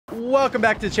Welcome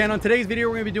back to the channel. In today's video,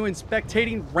 we're going to be doing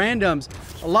spectating randoms.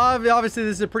 Obviously,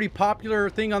 this is a pretty popular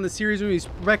thing on the series. We're going to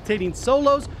be spectating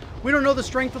solos. We don't know the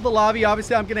strength of the lobby.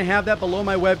 Obviously, I'm going to have that below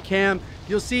my webcam.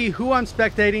 You'll see who I'm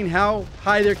spectating, how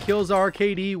high their kills are,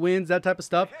 KD, wins, that type of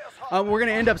stuff. We're going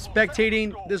to end up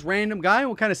spectating this random guy, and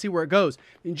we'll kind of see where it goes.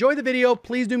 Enjoy the video.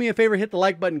 Please do me a favor, hit the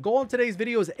like button. Goal on today's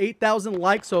video is 8,000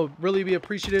 likes, so really be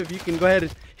appreciative if you can go ahead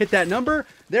and hit that number.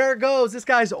 There it goes. This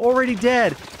guy's already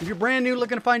dead. If you're brand new,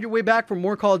 looking to find your way back for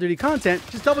more Call of Duty content,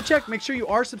 just double check. Make sure you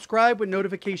are subscribed with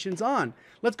notifications on.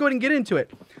 Let's go ahead and get into it.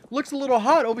 Looks a little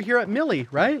hot over here at Millie,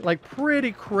 right? Like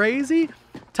pretty crazy.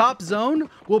 Top zone.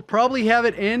 We'll probably have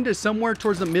it end somewhere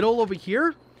towards the middle over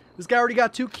here. This guy already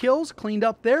got 2 kills cleaned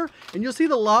up there. And you'll see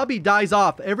the lobby dies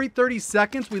off. Every 30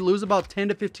 seconds, we lose about 10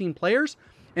 to 15 players.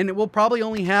 And it will probably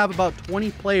only have about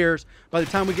 20 players by the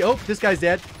time we get... Oh, this guy's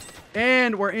dead.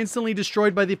 And we're instantly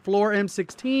destroyed by the floor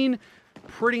M16.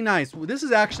 Pretty nice. This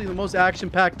is actually the most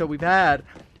action-packed that we've had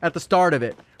at the start of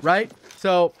it, right?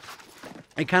 So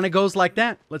it kind of goes like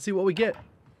that. Let's see what we get.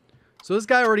 So this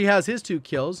guy already has his 2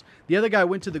 kills. The other guy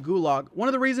went to the gulag. One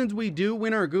of the reasons we do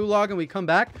win our gulag and we come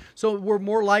back, so we're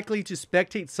more likely to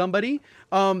spectate somebody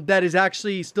that is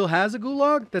actually still has a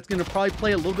gulag that's going to probably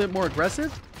play a little bit more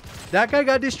aggressive. That guy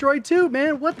got destroyed too,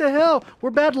 man. What the hell? We're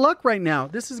bad luck right now.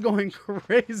 This is going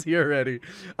crazy already.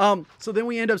 So then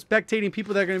we end up spectating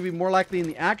people that are going to be more likely in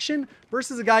the action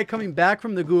versus a guy coming back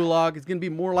from the gulag is going to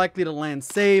be more likely to land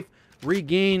safe,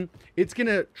 regain. It's going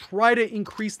to try to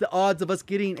increase the odds of us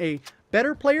getting a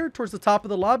better player towards the top of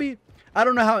the lobby. I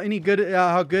don't know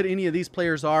how good any of these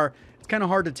players are. It's kind of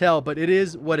hard to tell, but it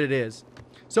is what it is.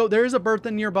 So there is a Bertha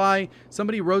nearby.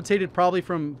 Somebody rotated probably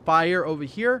from fire over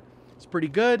here. It's pretty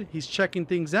good. He's checking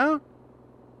things out.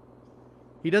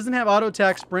 He doesn't have auto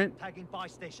attack sprint.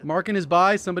 Marking his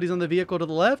buy. Somebody's on the vehicle to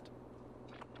the left.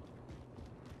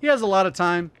 He has a lot of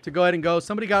time to go ahead and go.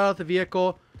 Somebody got out the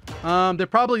vehicle. They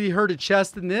probably heard a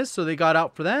chest in this, so they got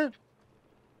out for that.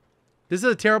 This is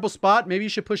a terrible spot. Maybe you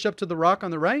should push up to the rock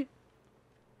on the right.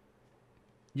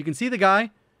 You can see the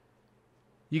guy.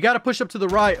 You got to push up to the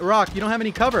right rock. You don't have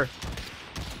any cover.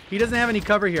 He doesn't have any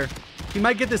cover here. He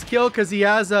might get this kill because he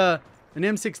has an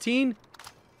M16.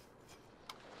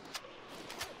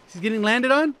 He's getting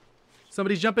landed on.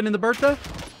 Somebody's jumping in the Bertha.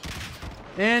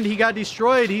 And he got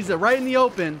destroyed. He's right in the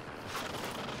open.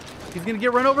 He's going to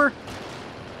get run over.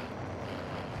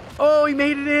 Oh, he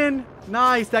made it in.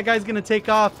 Nice. That guy's going to take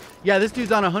off. Yeah, this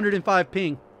dude's on 105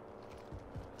 ping.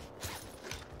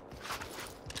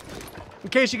 In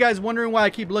case you guys wondering why I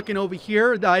keep looking over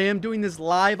here, I am doing this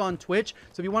live on Twitch.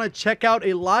 So if you want to check out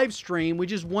a live stream, we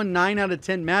just won 9 out of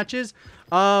 10 matches.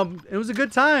 It was a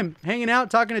good time hanging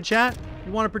out, talking to chat. If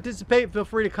you want to participate, feel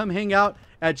free to come hang out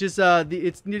at just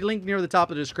it's linked near the top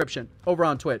of the description over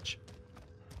on Twitch.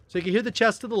 So you can hear the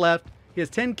chest to the left. He has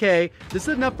 10K. This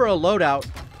is enough for a loadout.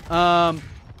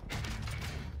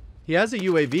 He has a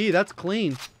UAV. That's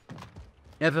clean.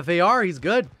 FFAR, he's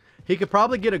good. He could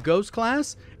probably get a ghost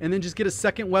class and then just get a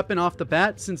second weapon off the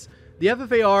bat, since the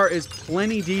FFAR is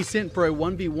plenty decent for a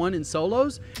 1v1 in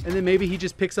solos. And then maybe he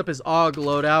just picks up his AUG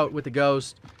loadout with the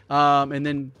ghost. And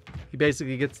then he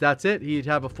basically gets, that's it. He'd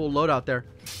have a full loadout there.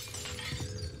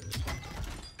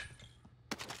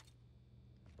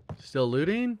 Still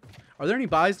looting. Are there any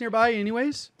buys nearby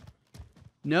anyways?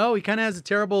 No, he kind of has a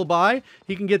terrible buy.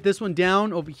 He can get this one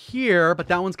down over here, but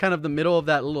that one's kind of the middle of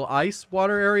that little ice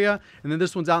water area. And then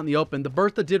this one's out in the open. The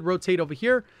Bertha did rotate over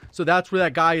here, so that's where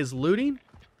that guy is looting.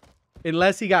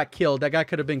 Unless he got killed. That guy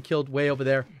could have been killed way over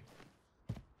there.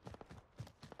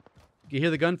 You hear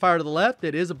the gunfire to the left.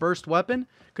 It is a burst weapon.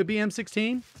 Could be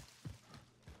M16.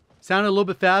 Sounded a little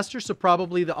bit faster, so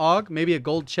probably the AUG. Maybe a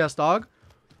gold chest AUG.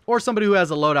 Or somebody who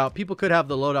has a loadout. People could have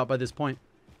the loadout by this point.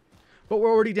 But we're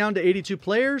already down to 82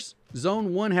 players.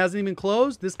 Zone 1 hasn't even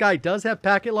closed. This guy does have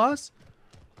packet loss.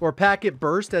 Or packet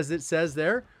burst, as it says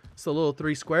there. It's a little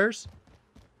 3 squares.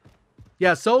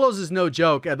 Yeah, solos is no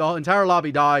joke. The entire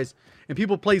lobby dies. And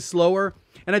people play slower.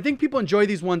 And I think people enjoy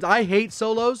these ones. I hate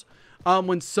solos.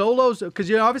 When solos... Because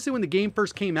you know, obviously when the game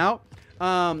first came out,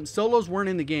 solos weren't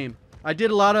in the game. I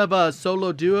did a lot of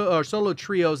solo duo or solo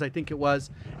trios, I think it was.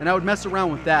 And I would mess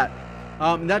around with that.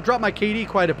 And that dropped my KD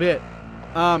quite a bit.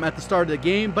 At the start of the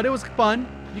game, but it was fun.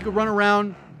 You could run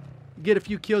around, get a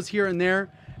few kills here and there.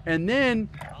 And then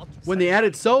when they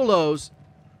added solos,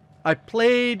 I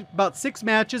played about 6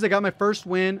 matches. I got my first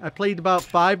win. I played about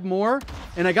 5 more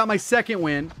and I got my second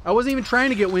win. I wasn't even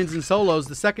trying to get wins in solos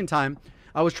the second time.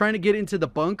 I was trying to get into the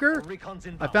bunker.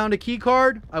 I found a key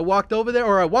card. I walked over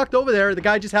there, the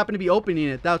guy just happened to be opening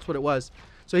it. That's what it was.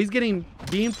 So he's getting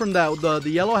beamed from the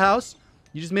yellow house.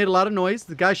 You just made a lot of noise.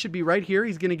 The guy should be right here.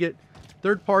 He's going to get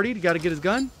Third party. You got to get his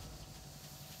gun.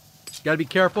 Got to be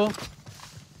careful.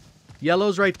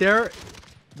 Yellow's right there.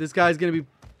 This guy's going to be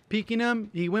peeking him.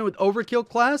 He went with overkill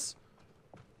class.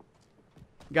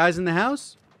 Guys in the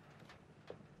house.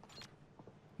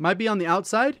 Might be on the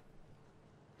outside.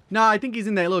 No, I think he's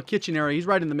in that little kitchen area. He's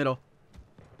right in the middle.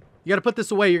 You got to put this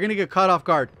away. You're going to get caught off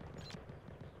guard.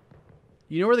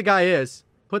 You know where the guy is.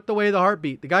 Put away the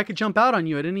heartbeat. The guy could jump out on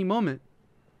you at any moment.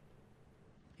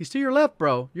 He's to your left,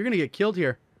 bro. You're going to get killed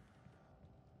here.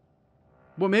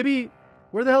 Well, maybe...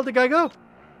 Where the hell did the guy go?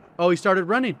 Oh, he started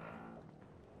running.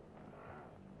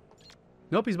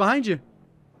 Nope, he's behind you.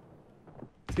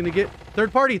 He's going to get...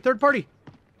 Third party. Third party.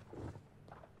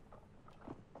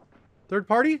 Third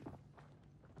party?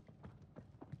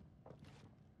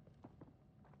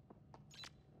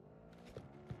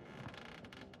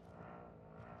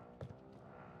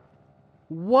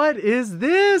 What is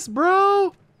this,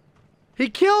 bro? He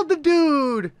killed the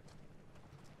dude.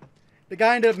 The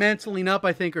guy ended up mantling up,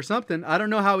 I think, or something. I don't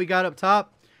know how he got up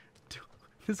top.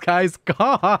 This guy's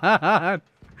gone.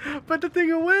 Put the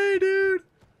thing away, dude.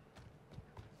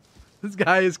 This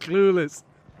guy is clueless.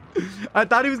 I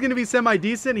thought he was going to be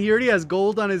semi-decent. He already has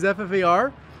gold on his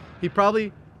FFAR.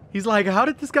 He's like, how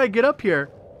did this guy get up here?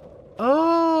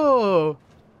 Oh.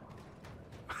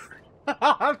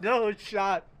 No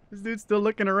shot. This dude's still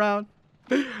looking around.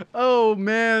 Oh,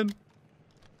 man.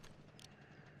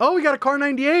 Oh, we got a Car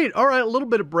 98. All right, a little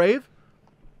bit of brave.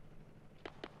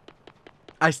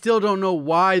 I still don't know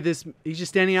why this... He's just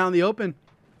standing out in the open.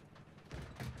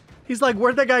 He's like,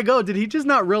 where'd that guy go? Did he just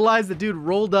not realize the dude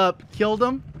rolled up, killed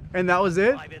him, and that was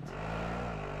it?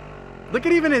 Look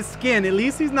at even his skin. At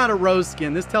least he's not a rose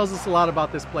skin. This tells us a lot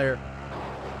about this player.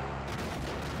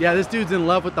 Yeah, this dude's in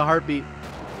love with the heartbeat.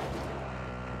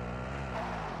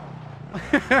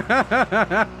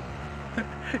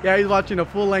 Yeah, he's watching a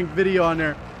full-length video on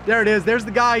there. There it is. There's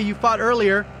the guy you fought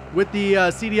earlier with the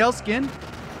CDL skin.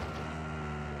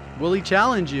 Will he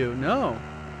challenge you? No.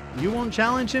 You won't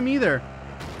challenge him either.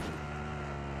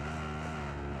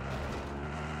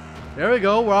 There we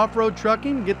go. We're off-road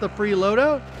trucking. Get the free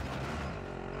loadout.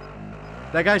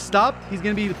 That guy stopped. He's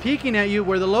going to be peeking at you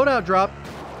where the loadout dropped.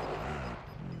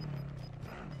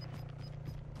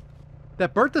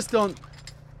 That Bertha's still...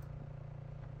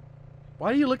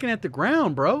 Why are you looking at the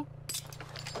ground, bro?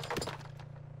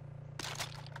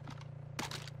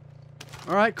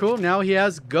 Alright, cool. Now he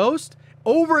has Ghost.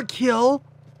 Overkill.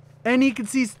 And he can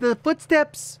see the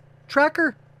footsteps.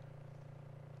 Tracker.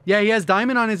 Yeah, he has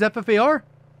Diamond on his FFAR.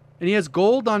 And he has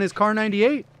Gold on his Car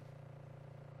 98.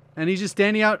 And he's just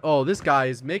standing out. Oh, this guy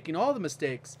is making all the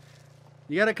mistakes.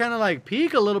 You got to kind of like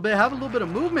peek a little bit. Have a little bit of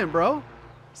movement, bro.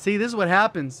 See, this is what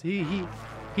happens. He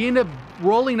ended up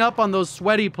rolling up on those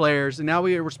sweaty players, and now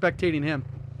we're spectating him.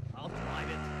 I'll drive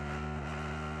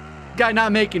it. Guy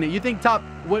not making it. You think top...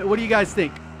 What do you guys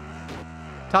think?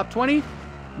 Top 20?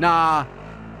 Nah.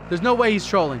 There's no way he's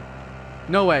trolling.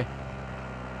 No way.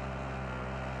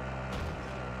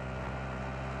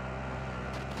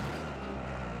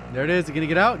 There it is. You're gonna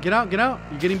get out? Get out, get out.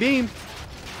 You're getting beamed.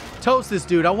 Toast this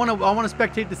dude. I wanna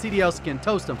spectate the CDL skin.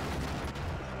 Toast him.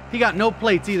 He got no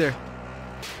plates either.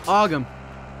 Og him.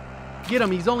 Get him.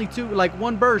 He's only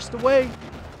one burst away.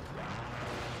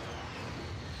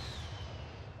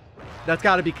 That's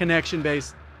got to be connection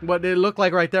based. What it looked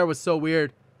like right there was so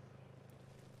weird.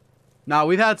 Now,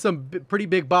 we've had some pretty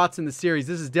big bots in the series.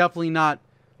 This is definitely not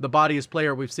the bodiest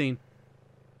player we've seen.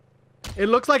 It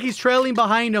looks like he's trailing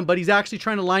behind him, but he's actually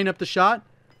trying to line up the shot.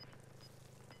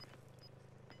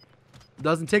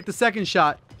 Doesn't take the second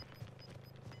shot.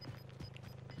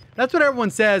 That's what everyone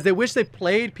says. They wish they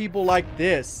played people like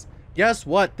this. Guess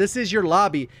what? This is your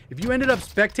lobby. If you ended up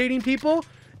spectating people,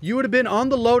 you would have been on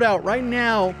the loadout right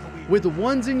now with the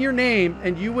ones in your name,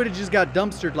 and you would have just got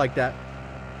dumpstered like that.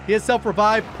 He has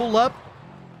self-revive. Pull up.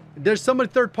 There's somebody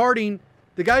third-partying.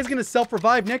 The guy's going to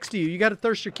self-revive next to you. You got to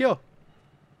thirst your kill.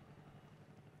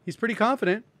 He's pretty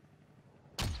confident.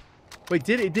 Wait,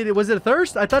 was it a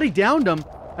thirst? I thought he downed him.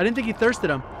 I didn't think he thirsted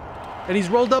him. And he's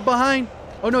rolled up behind.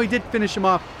 Oh, no, he did finish him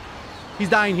off. He's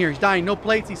dying here. He's dying. No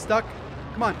plates. He's stuck.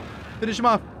 Come on. Finish him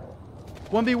off.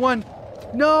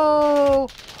 1v1. No!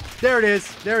 There it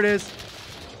is. There it is.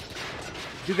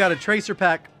 You got a tracer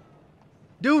pack.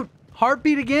 Dude,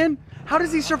 heartbeat again? How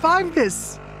does he survive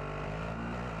this?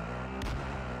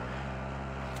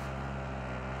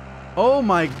 Oh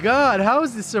my god. How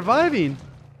is he surviving?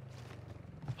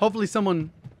 Hopefully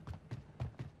someone...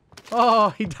 Oh,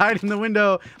 he died in the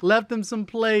window. Left him some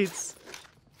plates.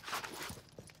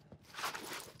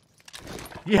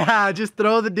 Yeah, just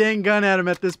throw the dang gun at him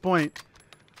at this point.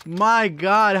 My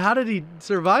god, how did he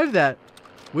survive that?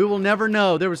 We will never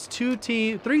know. There was three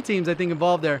teams, I think,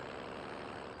 involved there.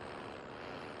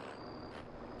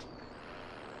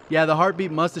 Yeah, the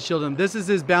heartbeat must have shielded him. This is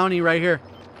his bounty right here.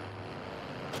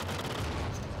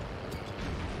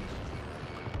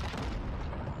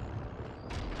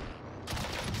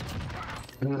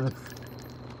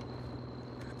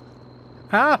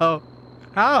 How?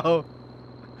 How?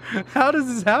 How does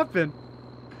this happen?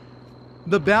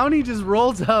 The bounty just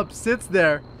rolls up, sits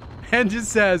there, and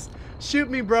just says, shoot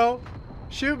me, bro.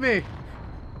 Shoot me.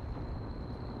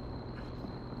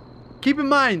 Keep in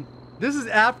mind, this is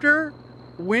after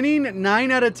winning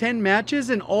 9 out of 10 matches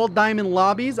in all diamond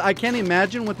lobbies. I can't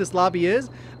imagine what this lobby is.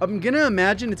 I'm gonna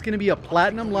imagine it's gonna be a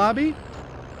platinum lobby.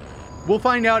 We'll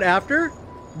find out after,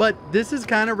 but this is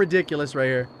kind of ridiculous right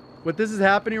here. What this is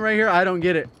happening right here, I don't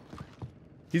get it.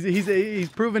 He's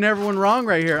proving everyone wrong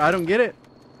right here. I don't get it.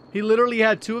 He literally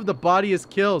had 2 of the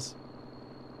bodiest kills.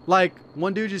 Like,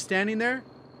 one dude just standing there,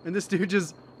 and this dude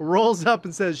just rolls up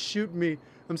and says, shoot me.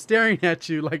 I'm staring at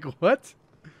you. Like, what?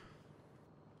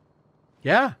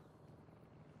 Yeah.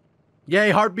 Yeah,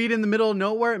 a heartbeat in the middle of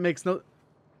nowhere. It makes no...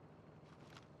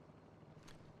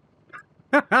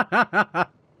 There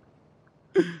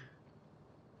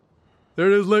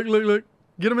it is. Look, look, look.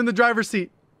 Get him in the driver's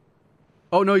seat.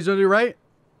 Oh, no, he's on the right.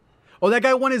 Oh, that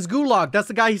guy won his gulag. That's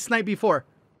the guy he sniped before.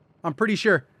 I'm pretty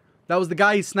sure. That was the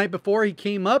guy he sniped before. He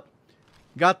came up.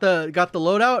 Got the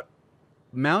loadout.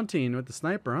 Mounting with the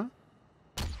sniper, huh?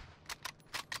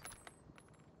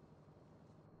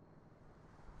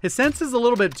 His sense is a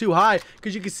little bit too high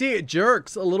because you can see it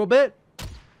jerks a little bit.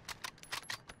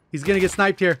 He's going to get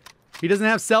sniped here. He doesn't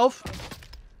have self.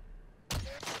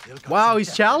 Wow,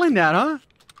 he's challenging that, huh?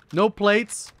 No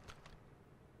plates.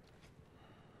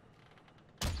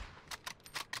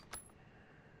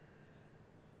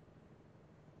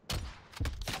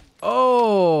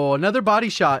 Oh, another body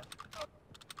shot.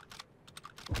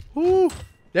 Woo.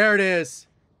 There it is.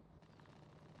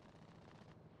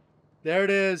 There it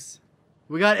is.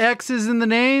 We got X's in the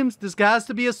names. This guy has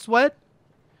to be a sweat.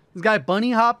 This guy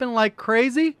bunny hopping like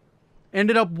crazy.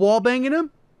 Ended up wall banging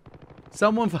him.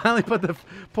 Someone finally put the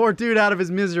poor dude out of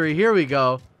his misery. Here we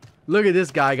go. Look at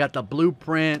this guy. Got the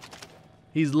blueprint.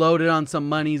 He's loaded on some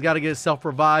money. He's got to get a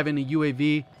self-revive in a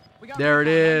UAV. There it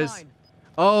is.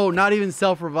 Oh, not even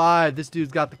self-revive. This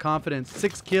dude's got the confidence.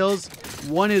 6 kills.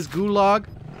 1 is gulag.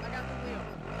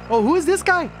 Oh, who is this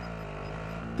guy?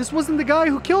 This wasn't the guy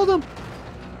who killed him.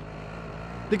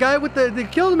 The guy with the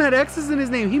killed him had X's in his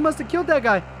name. He must have killed that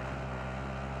guy.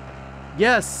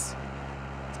 Yes.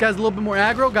 This guy's a little bit more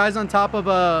aggro. Guy's on top of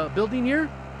a building here.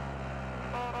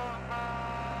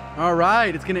 All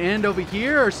right. It's going to end over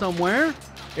here or somewhere.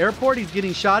 Airport, he's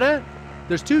getting shot at.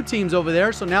 There's 2 teams over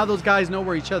there, so now those guys know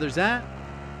where each other's at.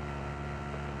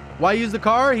 Why use the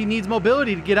car? He needs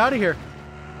mobility to get out of here.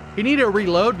 He needed to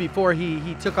reload before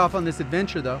he took off on this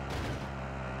adventure, though.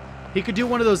 He could do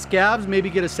one of those scabs, maybe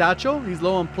get a satchel. He's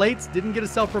low on plates, didn't get a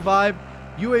self-revive.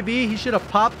 UAV, he should have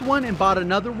popped one and bought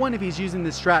another one if he's using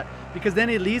this strat. Because then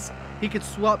at least he could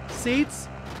swap seats,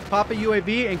 pop a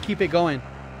UAV, and keep it going.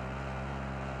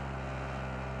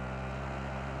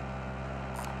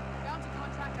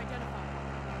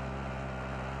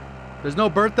 There's no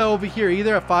Bertha over here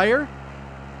either, a fire.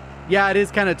 Yeah, it is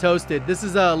kind of toasted. This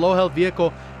is a low health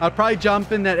vehicle. I'll probably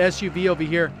jump in that SUV over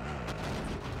here.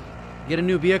 Get a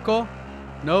new vehicle.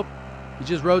 Nope. He's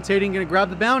just rotating, gonna grab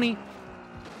the bounty.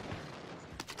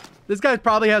 This guy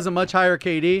probably has a much higher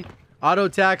KD. Auto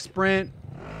attack, sprint.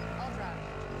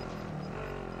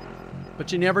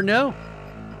 But you never know.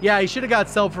 Yeah, he should have got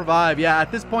self-revive. Yeah,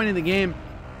 at this point in the game,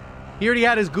 he already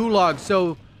had his gulag,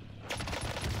 so...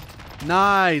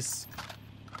 Nice.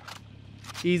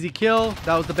 Easy kill.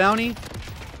 That was the bounty.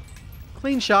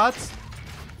 Clean shots.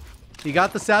 He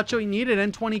got the satchel he needed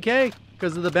and 20K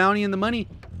because of the bounty and the money.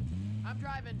 I'm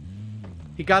driving.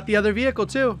 He got the other vehicle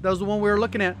too. That was the one we were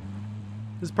looking at.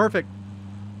 This is perfect.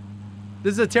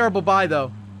 This is a terrible buy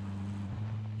though.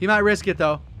 He might risk it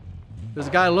though. There's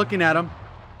a guy looking at him.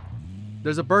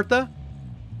 There's a Bertha.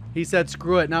 He said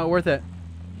screw it, not worth it.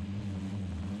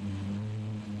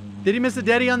 Did he miss a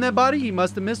daddy on that body? He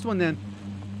must have missed one then.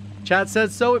 Chat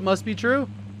said so. It must be true.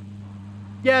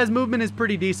 Yeah, his movement is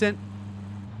pretty decent.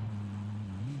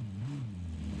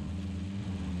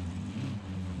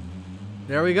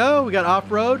 There we go. We got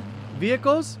off-road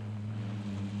vehicles.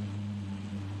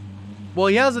 Well,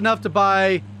 he has enough to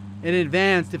buy an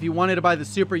advanced if he wanted to buy the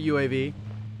super UAV.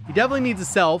 He definitely needs a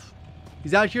self.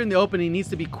 He's out here in the open. He needs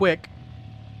to be quick.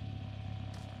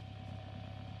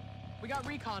 We got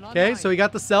recon online. Okay, so he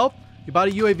got the self. He bought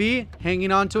a UAV,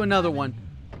 hanging on to another one.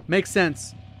 Makes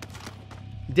sense.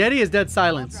 Daddy is dead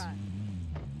silence.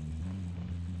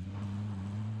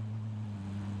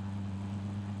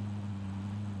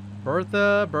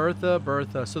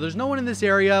 Bertha. So there's no one in this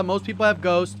area. Most people have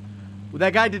Ghost.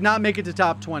 That guy did not make it to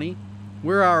top 20.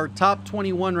 We're our top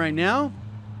 21 right now.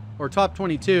 Or top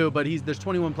 22, but there's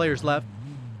 21 players left.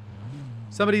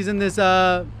 Somebody's in this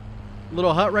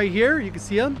little hut right here. You can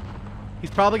see him.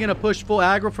 He's probably going to push full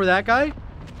aggro for that guy.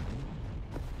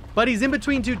 But he's in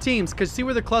between two teams. Because see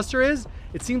where the cluster is?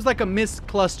 It seems like a missed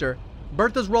cluster.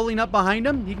 Bertha's rolling up behind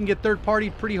him. He can get third party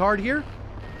pretty hard here.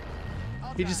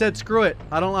 He just said, screw it.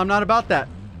 I'm not about that.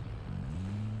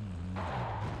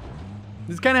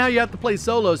 This is kind of how you have to play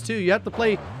solos too. You have to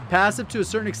play passive to a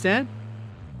certain extent.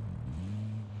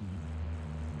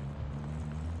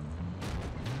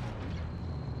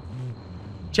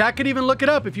 Chat could even look it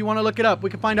up if you want to look it up. We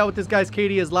can find out what this guy's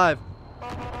KD is live.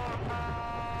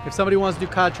 If somebody wants to do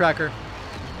COD tracker.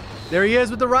 There he is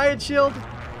with the riot shield.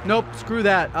 Nope, screw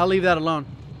that. I'll leave that alone.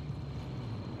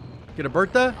 Get a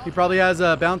Bertha. He probably has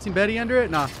a bouncing Betty under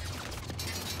it. Nah.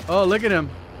 Oh, look at him.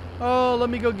 Oh, let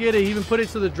me go get it. He even put it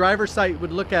so the driver's sight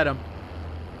would look at him.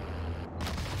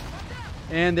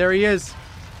 And there he is.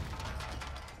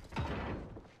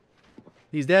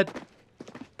 He's dead.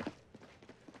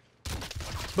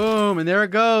 Boom, and there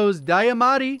it goes.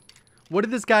 Diamati. What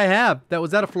did this guy have?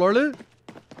 Was that a floor loot?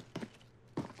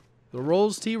 The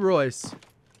Rolls T Royce.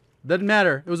 Doesn't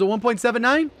matter. It was a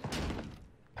 1.79?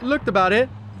 Looked about it.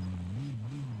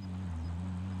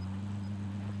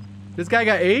 This guy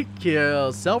got 8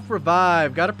 kills.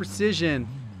 Self-revive. Got a precision.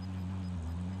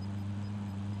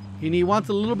 And he wants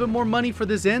a little bit more money for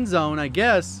this end zone, I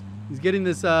guess. He's getting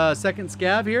this second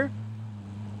scav here.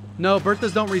 No,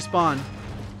 Berthas don't respawn.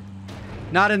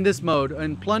 Not in this mode.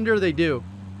 In Plunder, they do.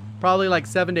 Probably like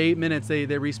 7 to 8 minutes they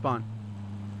respawn.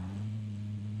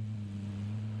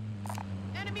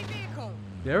 Enemy vehicle.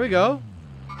 There we go.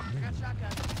 I got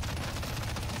shotgun.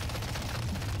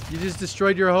 You just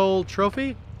destroyed your whole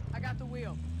trophy? I got the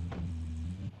wheel.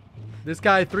 This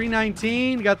guy,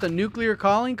 319, got the nuclear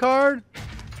calling card.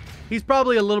 He's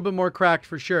probably a little bit more cracked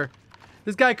for sure.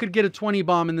 This guy could get a 20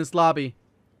 bomb in this lobby.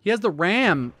 He has the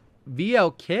RAM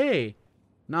VLK.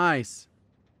 Nice.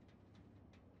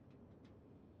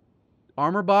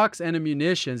 Armor box and a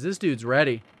munitions. This dude's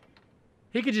ready.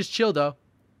 He could just chill though.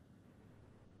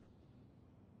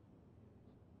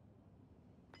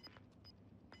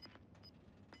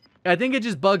 I think it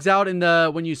just bugs out in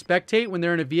when you spectate, when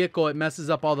they're in a vehicle, it messes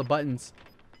up all the buttons.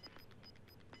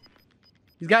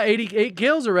 He's got 88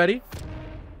 kills already.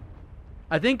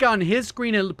 I think on his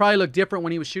screen it probably looked different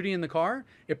when he was shooting in the car.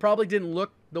 It probably didn't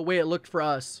look the way it looked for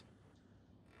us.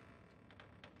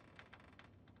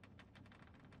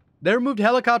 They removed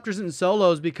helicopters in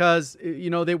solos because, you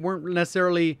know, they weren't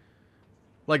necessarily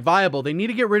like viable. They need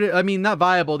to get rid of, I mean, not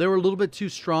viable. They were a little bit too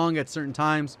strong at certain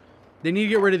times. They need to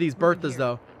get rid of these Berthas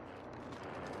though.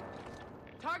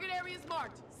 Target area is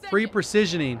marked. Send Free it.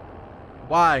 precisioning.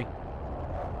 Why?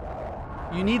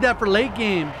 You need that for late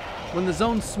game when the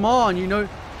zone's small and you know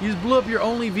you just blew up your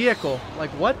only vehicle. Like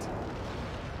what?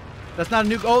 That's not a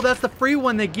new. Oh, that's the free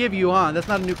one they give you, huh? That's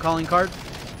not a new calling card.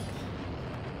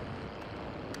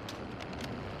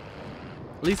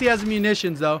 At least he has the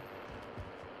munitions though.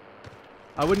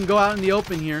 I wouldn't go out in the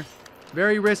open here.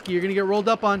 Very risky. You're gonna get rolled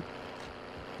up on.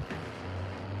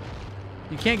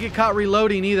 You can't get caught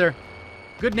reloading either.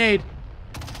 Good nade.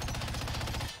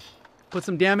 Put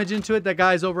some damage into it. That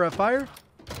guy's over at fire.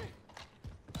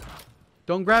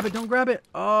 Don't grab it. Don't grab it.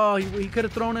 Oh, he could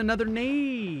have thrown another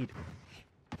nade.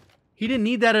 He didn't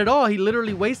need that at all. He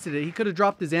literally wasted it. He could have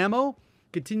dropped his ammo,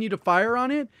 continued to fire on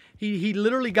it. He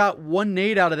literally got one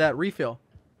nade out of that refill.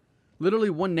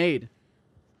 Literally one nade.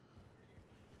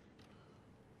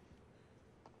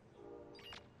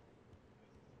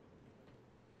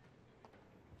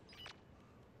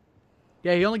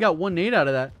 Yeah, he only got one nade out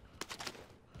of that.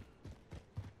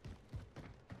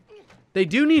 They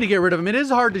do need to get rid of him. It is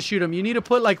hard to shoot him. You need to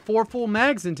put like 4 full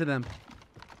mags into them.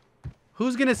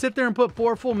 Who's going to sit there and put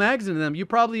 4 full mags into them? You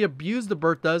probably abuse the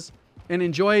Berthas and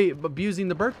enjoy abusing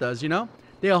the Berthas, you know?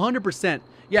 They 100%.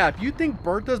 Yeah, if you think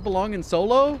Berthas belong in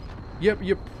solo,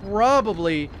 you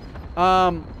probably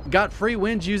got free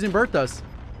wins using Berthas.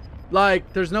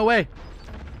 Like, there's no way.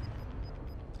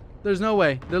 There's no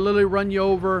way. They literally run you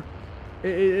over.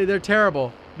 They're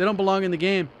terrible. They don't belong in the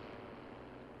game.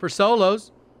 For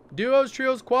solos, duos,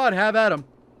 trios, quad, have at them.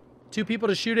 2 people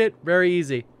to shoot it, very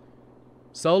easy.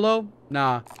 Solo,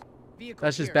 nah. Vehicle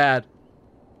That's just here. bad.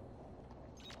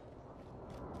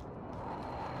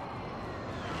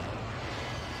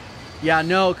 Yeah,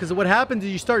 no, because what happens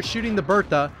is you start shooting the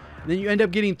Bertha, and then you end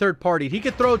up getting third party. He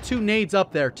could throw 2 nades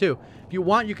up there too. If you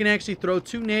want, you can actually throw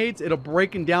 2 nades. It'll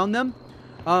break and down them.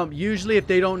 Usually if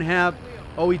they don't have...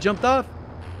 Oh, he jumped off?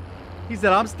 He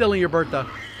said, I'm stealing your Bertha.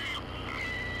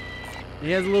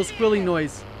 He has a little squilling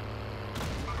noise.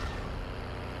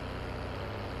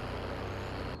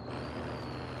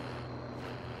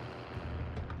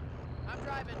 I'm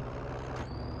driving.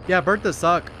 Yeah, Berthas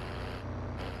suck.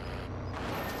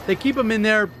 They keep them in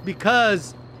there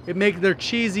because it makes they're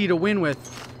cheesy to win with.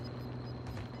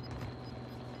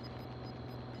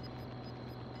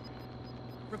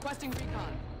 Requesting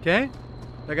recon. Okay.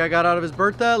 That guy got out of his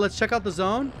Bertha. Let's check out the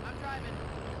zone. I'm driving.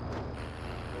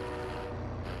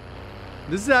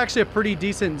 This is actually a pretty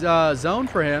decent zone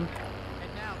for him. Head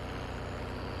now.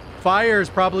 Fire is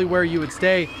probably where you would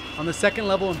stay. On the second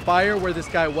level in fire where this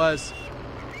guy was.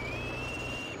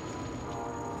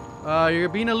 You're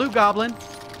being a loot goblin.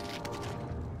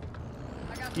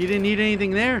 You didn't need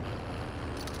anything there.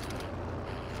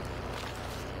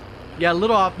 Yeah, a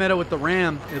little off meta with the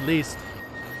ram, at least.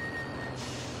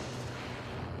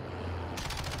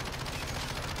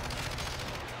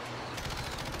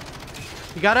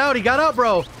 He got out,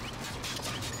 bro.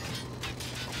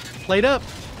 Played up.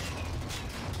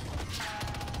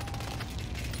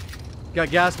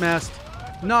 Got gas masked.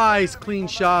 Nice, clean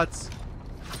shots.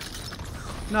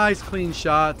 Nice, clean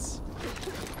shots.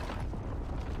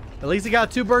 At least he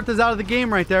got 2 Berthas out of the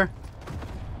game right there.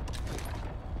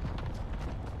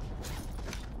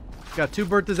 Got 2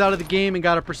 Berthas out of the game and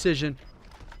got a precision.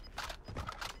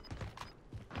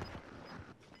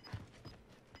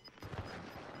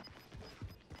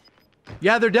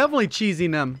 Yeah, they're definitely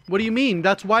cheesing them. What do you mean?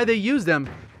 That's why they use them.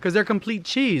 Because they're complete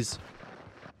cheese.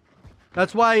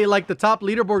 That's why, like, the top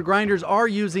leaderboard grinders are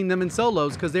using them in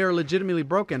solos. Because they are legitimately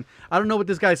broken. I don't know what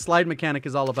this guy's slide mechanic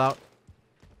is all about.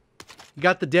 You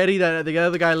got the Deddy that the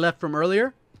other guy left from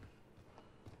earlier.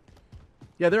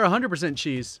 Yeah, they're 100%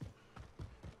 cheese.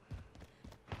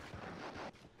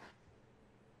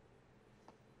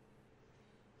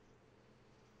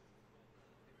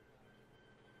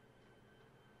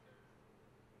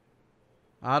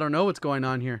 I don't know what's going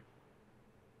on here.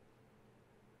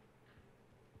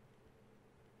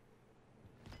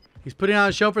 He's putting on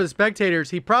a show for the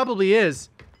spectators. He probably is.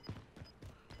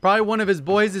 Probably one of his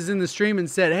boys is in the stream and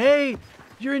said, hey,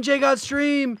 you're in JGOD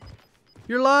stream.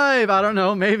 You're live. I don't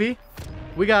know, maybe.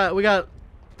 We got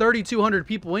 3,200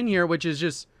 people in here, which is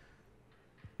just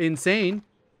insane.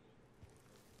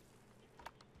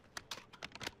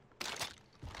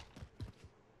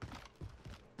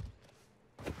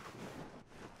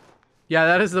 Yeah,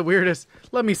 that is the weirdest.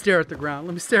 Let me stare at the ground.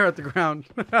 Let me stare at the ground.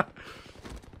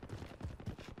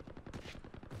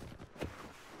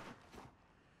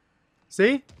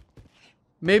 See?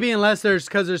 Maybe unless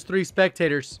because there's 3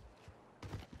 spectators.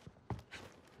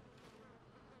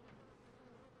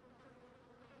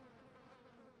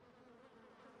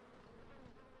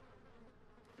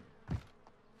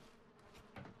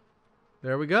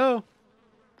 There we go.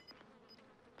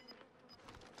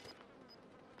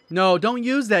 No, don't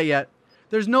use that yet.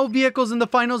 There's no vehicles in the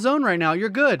final zone right now. You're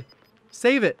good.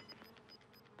 Save it.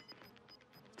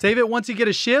 Save it once you get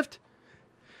a shift.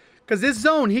 Because this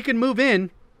zone, he can move in.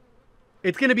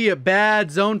 It's going to be a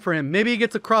bad zone for him. Maybe he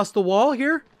gets across the wall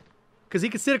here. Because he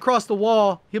can sit across the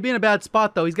wall. He'll be in a bad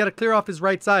spot, though. He's got to clear off his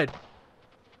right side.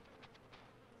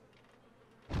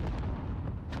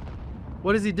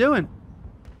 What is he doing?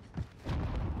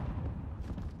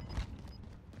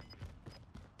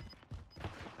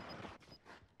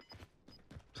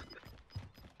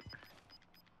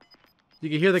 You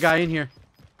can hear the guy in here.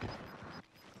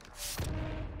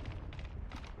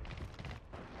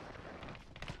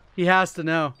 He has to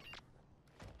know.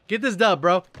 Get this dub,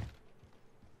 bro.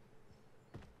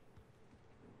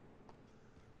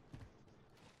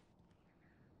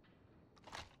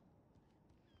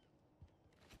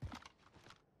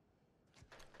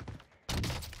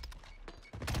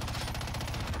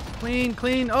 Clean,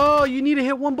 clean. Oh, you need to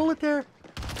hit 1 bullet there.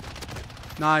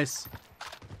 Nice.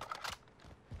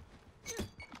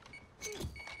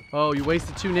 Oh, you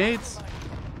wasted 2 nades.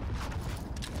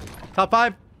 Top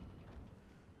 5.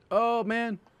 Oh,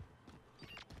 man.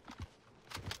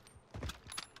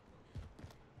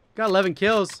 Got 11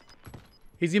 kills.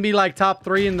 He's going to be like top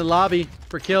 3 in the lobby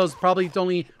for kills. Probably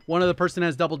only one other person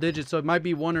has double digits, so it might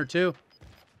be 1 or 2.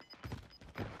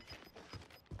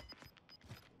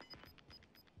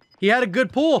 He had a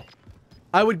good pull.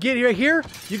 I would get here.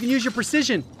 You can use your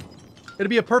precision. It'll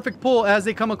be a perfect pull as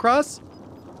they come across.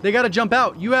 They got to jump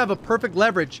out. You have a perfect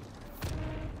leverage.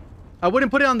 I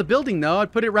wouldn't put it on the building, though.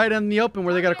 I'd put it right in the open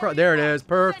where they got to cross. There it is.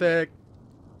 Perfect.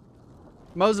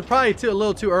 Mose is probably a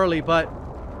little too early, but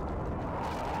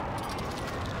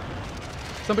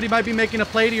somebody might be making a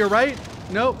play to your right.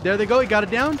 Nope. There they go. He got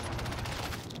it down.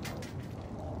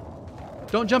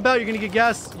 Don't jump out. You're going to get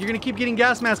gas. You're going to keep getting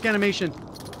gas mask animation.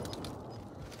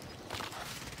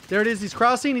 There it is. He's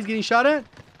crossing. He's getting shot at.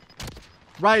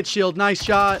 Riot shield. Nice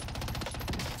shot.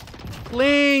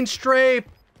 Clean strafe.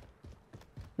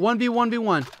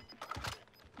 1v1v1.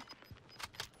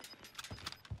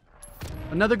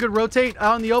 Another good rotate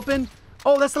out in the open.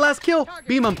 Oh, that's the last kill.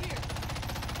 Beam him.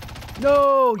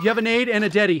 No, you have a nade and a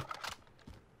deadie.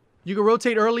 You can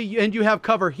rotate early and you have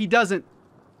cover. He doesn't.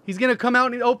 He's going to come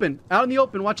out in the open. Out in the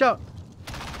open. Watch out.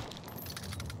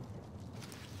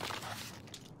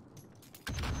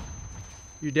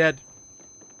 You're dead.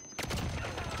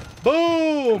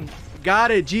 Boom.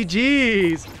 Got it.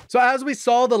 GG's. So as we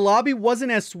saw, the lobby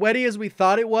wasn't as sweaty as we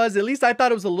thought it was. At least I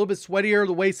thought it was a little bit sweatier,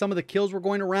 the way some of the kills were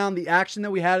going around, the action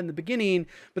that we had in the beginning.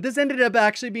 But this ended up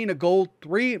actually being a gold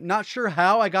 3. Not sure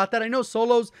how I got that. I know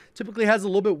Solos typically has a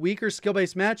little bit weaker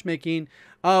skill-based matchmaking.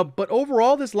 But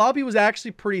overall, this lobby was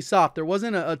actually pretty soft. There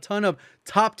wasn't a ton of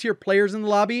top-tier players in the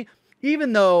lobby,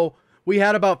 even though we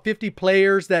had about 50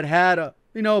 players that had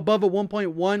above a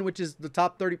 1.1, which is the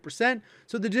top 30%.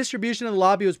 So the distribution of the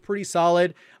lobby was pretty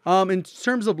solid. In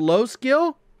terms of low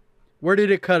skill, where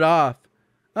did it cut off?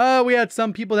 We had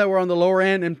some people that were on the lower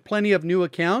end and plenty of new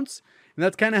accounts. And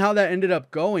that's kind of how that ended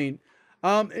up going.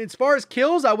 As far as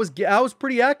kills, I was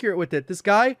pretty accurate with it. This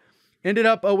guy ended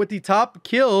up with the top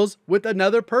kills with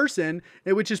another person,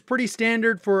 which is pretty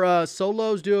standard for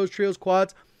solos, duos, trios,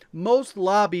 quads. Most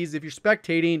lobbies, if you're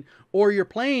spectating or you're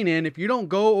playing in, if you don't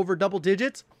go over double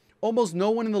digits, almost no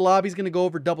one in the lobby is going to go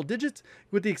over double digits,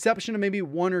 with the exception of maybe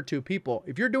 1 or 2 people.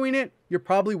 If you're doing it, you're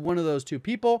probably one of those 2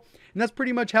 people, and that's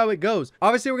pretty much how it goes.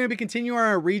 Obviously, we're going to be continuing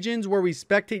our regions where we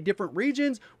spectate different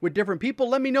regions with different people.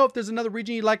 Let me know if there's another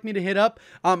region you'd like me to hit up.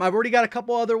 I've already got a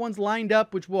couple other ones lined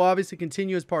up, which will obviously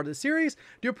continue as part of the series.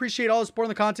 Do appreciate all the support on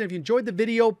the content. If you enjoyed the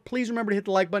video, please remember to hit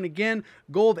the like button again.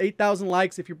 Goal of 8,000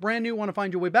 likes. If you're brand new, want to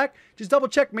find your way back, just double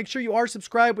check, make sure you are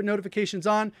subscribed with notifications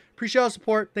on. Appreciate all the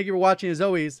support. Thank you for watching. As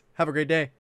always, have a great day.